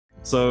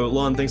So,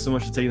 Lon, thanks so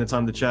much for taking the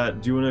time to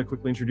chat. Do you want to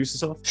quickly introduce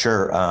yourself?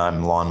 Sure.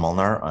 I'm Lon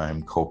Molnar.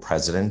 I'm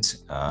co-president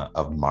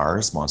of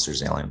MARZ,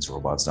 Monsters, Aliens,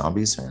 Robots,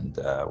 Zombies, and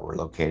we're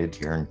located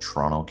here in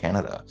Toronto,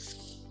 Canada.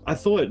 I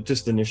thought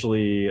just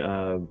initially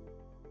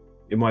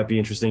it might be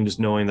interesting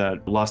just knowing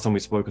that last time we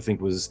spoke, I think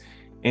was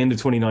end of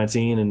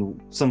 2019,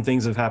 and some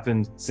things have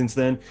happened since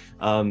then,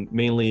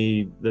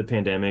 mainly the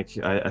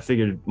pandemic. I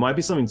figured it might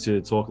be something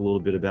to talk a little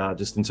bit about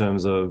just in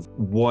terms of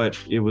what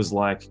it was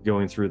like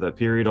going through that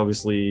period.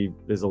 Obviously,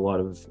 there's a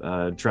lot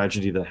of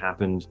tragedy that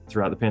happened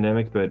throughout the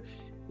pandemic, but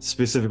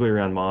specifically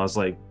around Mars,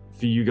 like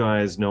for you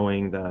guys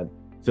knowing that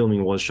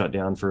filming was shut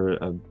down for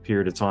a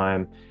period of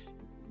time,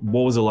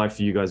 what was it like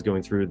for you guys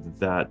going through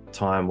that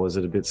time? Was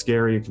it a bit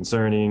scary,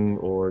 concerning,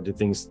 or did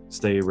things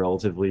stay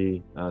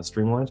relatively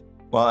streamlined?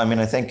 Well, I mean,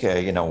 I think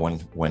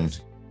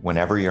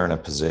whenever you're in a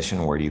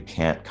position where you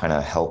can't kind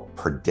of help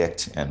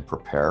predict and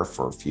prepare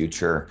for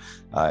future,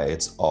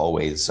 it's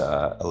always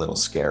a little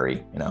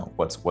scary. You know,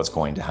 what's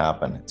going to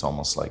happen. It's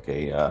almost like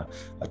a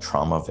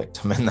trauma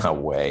victim in that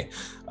way,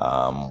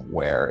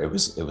 where it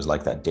was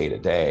like that day to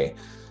day.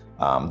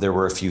 There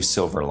were a few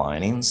silver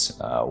linings,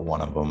 one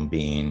of them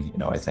being,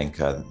 I think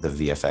the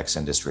VFX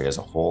industry as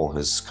a whole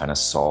has kind of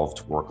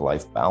solved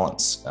work-life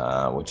balance,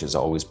 which has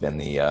always been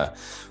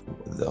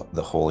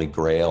the holy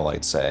grail,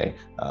 I'd say,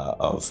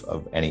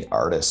 of any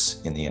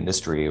artist in the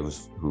industry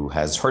who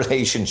has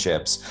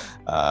relationships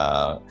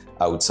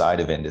outside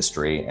of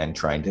industry and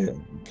trying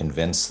to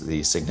convince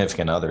the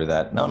significant other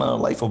that, no,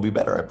 life will be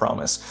better, I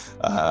promise.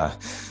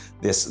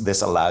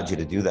 This allowed you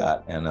to do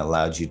that and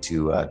allowed you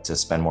to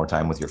spend more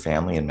time with your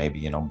family and maybe,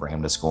 bring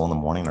them to school in the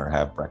morning or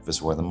have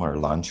breakfast with them or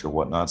lunch or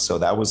whatnot. So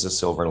that was a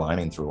silver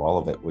lining through all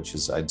of it, which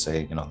is, I'd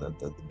say,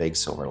 the big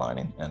silver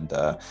lining, and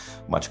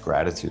much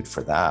gratitude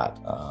for that.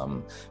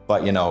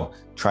 But,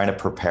 trying to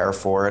prepare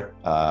for it,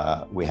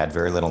 we had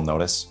very little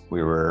notice.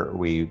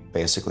 We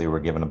basically were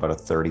given about a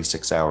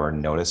 36-hour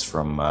notice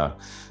from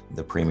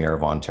the Premier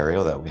of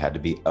Ontario that we had to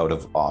be out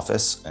of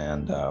office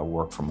and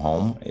work from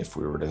home if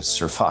we were to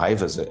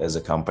survive as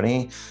a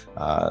company.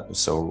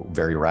 So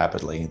very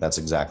rapidly, that's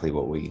exactly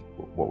what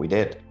we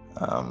did,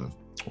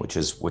 which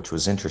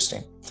was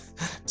interesting,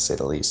 to say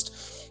the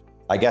least.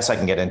 I guess I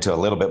can get into a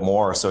little bit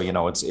more. So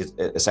it's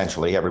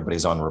essentially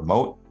everybody's on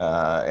remote.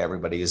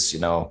 Everybody's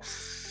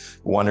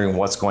wondering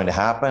what's going to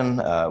happen.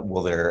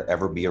 Will there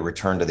ever be a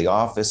return to the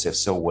office? If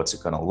so, what's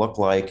it going to look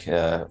like?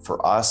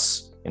 For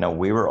us,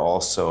 we were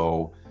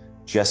also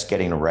just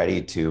getting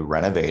ready to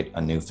renovate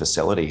a new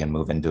facility and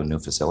move into a new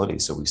facility.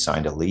 So we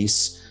signed a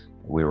lease.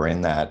 We were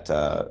in that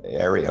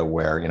area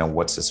where,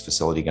 what's this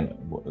facility going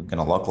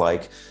to look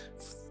like?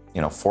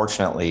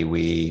 Fortunately,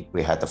 we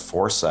had the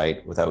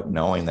foresight, without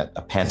knowing that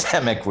a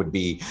pandemic would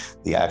be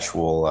the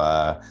actual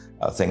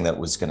thing that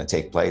was going to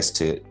take place,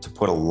 to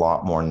put a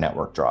lot more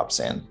network drops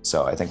in.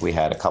 So I think we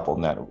had a couple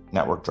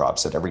network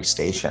drops at every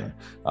station,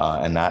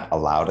 and that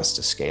allowed us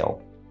to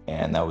scale.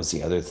 And that was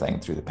the other thing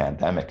through the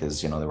pandemic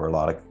is, there were a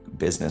lot of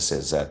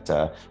businesses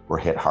that were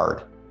hit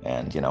hard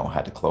and,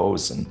 had to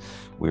close. And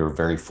we were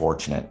very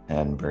fortunate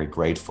and very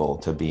grateful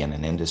to be in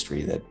an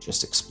industry that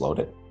just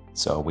exploded.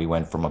 So we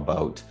went from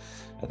about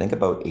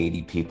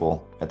 80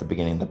 people at the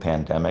beginning of the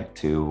pandemic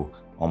to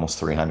almost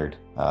 300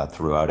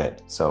 throughout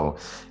it. So,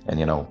 and,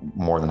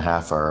 more than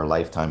half our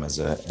lifetime as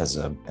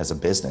a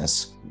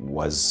business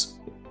was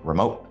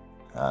remote.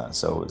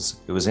 So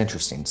it was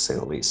interesting, to say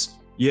the least.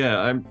 Yeah,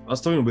 I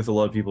was talking with a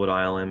lot of people at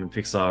ILM and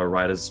Pixar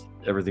right as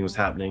everything was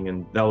happening,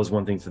 and that was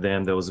one thing for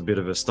them. There was a bit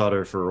of a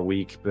stutter for a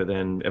week, but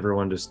then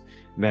everyone just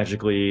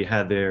magically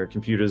had their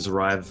computers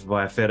arrive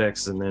via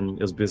FedEx, and then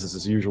it was business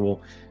as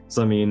usual.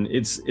 So I mean,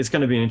 it's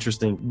going to be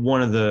interesting.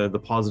 One of the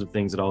positive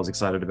things that I was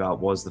excited about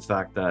was the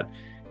fact that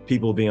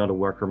people being able to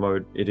work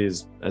remote, it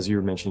is, as you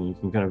were mentioning, you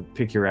can kind of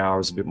pick your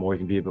hours a bit more, you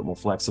can be a bit more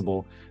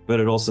flexible,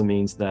 but it also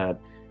means that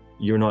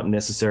you're not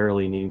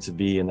necessarily needing to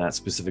be in that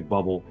specific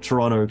bubble.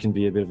 Toronto can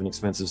be a bit of an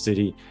expensive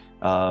city,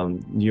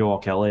 New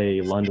York,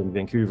 LA, London,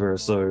 Vancouver,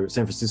 so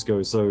San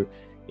Francisco. So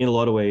in a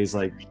lot of ways,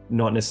 like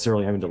not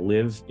necessarily having to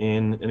live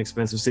in an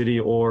expensive city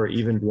or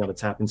even be able to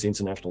tap into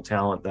international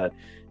talent that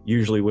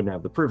usually wouldn't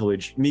have the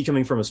privilege. Me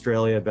coming from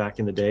Australia back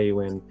in the day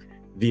when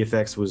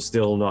VFX was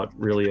still not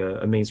really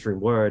a mainstream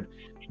word,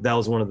 that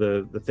was one of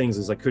the things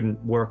is I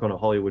couldn't work on a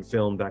Hollywood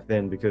film back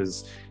then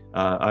because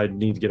I'd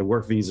need to get a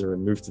work visa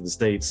and move to the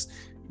States.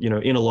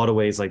 In a lot of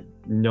ways, like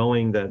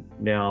knowing that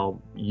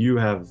now you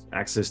have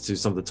access to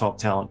some of the top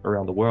talent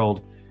around the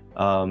world,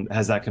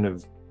 has that kind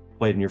of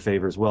played in your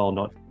favor as well,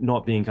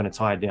 not being kind of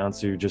tied down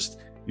to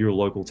just your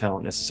local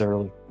talent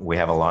necessarily? We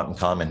have a lot in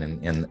common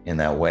in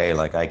that way.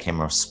 Like I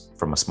came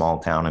from a small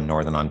town in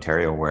Northern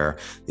Ontario where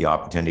the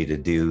opportunity to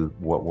do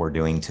what we're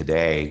doing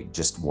today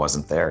just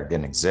wasn't there. It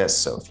didn't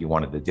exist. So if you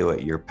wanted to do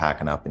it, you're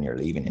packing up and you're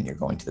leaving and you're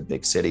going to the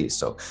big cities.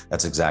 So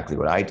that's exactly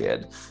what I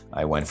did.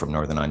 I went from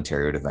Northern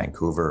Ontario to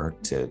Vancouver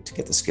to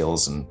get the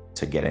skills and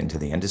to get into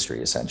the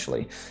industry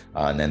essentially.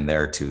 And then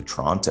there to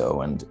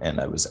Toronto.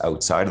 And I was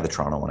outside of the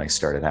Toronto when I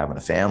started having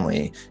a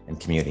family and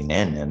commuting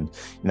in. And,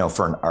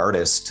 for an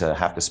artist to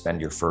have to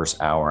spend your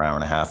first hour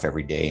and a half half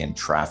every day in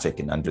traffic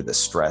and under the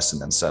stress,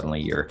 and then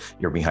suddenly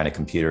you're behind a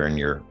computer and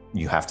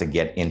you have to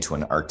get into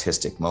an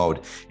artistic mode.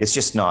 It's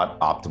just not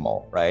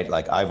optimal, right?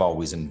 Like I've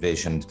always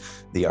envisioned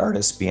the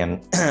artist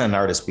being an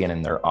artist being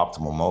in their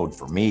optimal mode.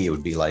 For me, it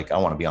would be like, I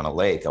want to be on a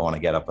lake. I want to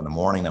get up in the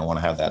morning. I want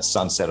to have that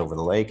sunset over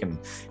the lake and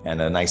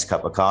a nice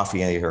cup of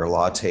coffee or a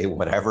latte,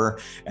 whatever.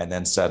 And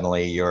then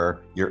suddenly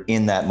you're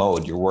in that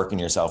mode. You're working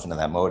yourself into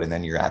that mode, and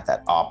then you're at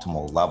that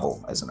optimal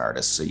level as an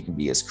artist, so you can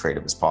be as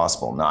creative as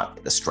possible,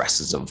 not the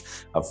stresses of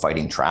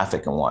fighting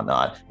traffic and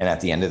whatnot. And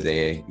at the end of the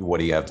day, what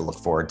do you have to look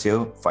forward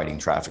to? Fighting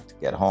traffic to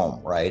get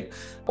home, right?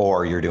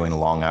 Or you're doing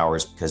long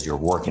hours because you're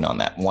working on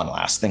that one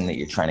last thing that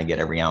you're trying to get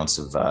every ounce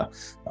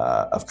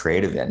of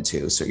creative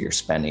into. So you're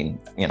spending,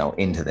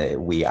 into the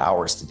wee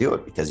hours to do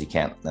it because you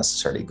can't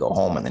necessarily go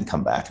home and then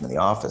come back into the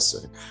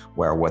office.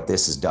 Where what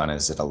this has done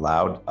is it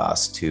allowed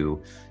us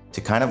to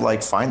kind of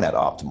like find that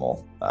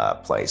optimal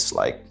place.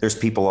 Like there's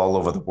people all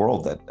over the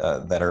world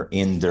that are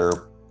in their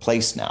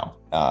place now.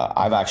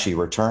 I've actually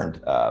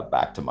returned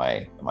back to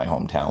my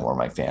hometown where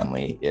my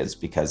family is,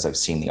 because I've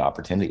seen the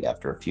opportunity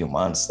after a few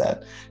months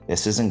that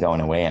this isn't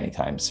going away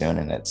anytime soon.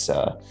 And it's,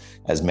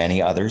 as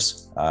many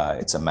others,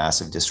 it's a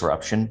massive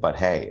disruption, but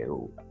hey,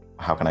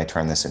 how can I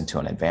turn this into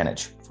an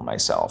advantage for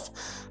myself?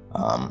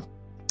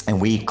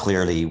 And we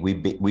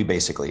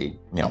basically,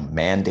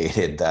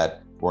 mandated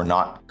that we're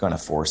not going to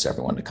force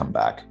everyone to come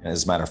back. And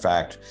as a matter of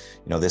fact,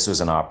 this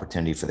was an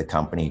opportunity for the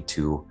company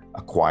to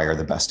acquire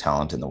the best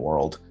talent in the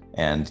world.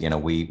 And,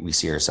 we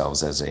see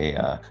ourselves as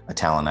a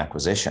talent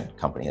acquisition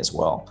company as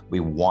well. We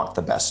want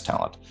the best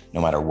talent,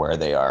 no matter where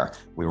they are.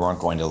 We weren't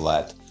going to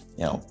let,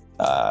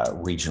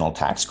 regional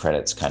tax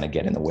credits kind of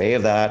get in the way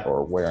of that,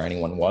 or where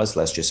anyone was.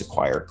 Let's just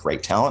acquire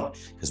great talent,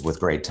 because with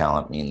great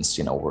talent means,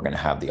 we're going to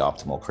have the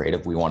optimal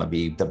creative. We want to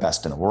be the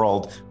best in the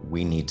world.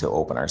 We need to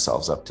open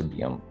ourselves up to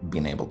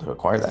being able to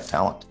acquire that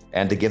talent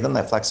and to give them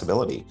that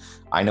flexibility.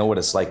 I know what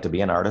it's like to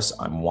be an artist.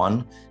 I'm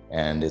one.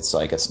 And it's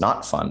like, it's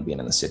not fun being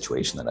in the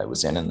situation that I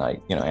was in. And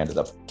I, ended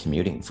up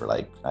commuting for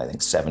I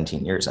think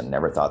 17 years. I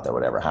never thought that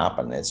would ever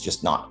happen. It's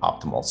just not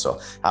optimal. So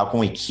how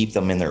can we keep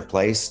them in their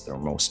place, their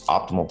most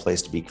optimal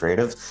place to be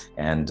creative,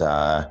 and,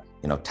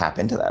 tap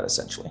into that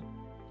essentially?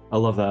 I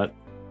love that.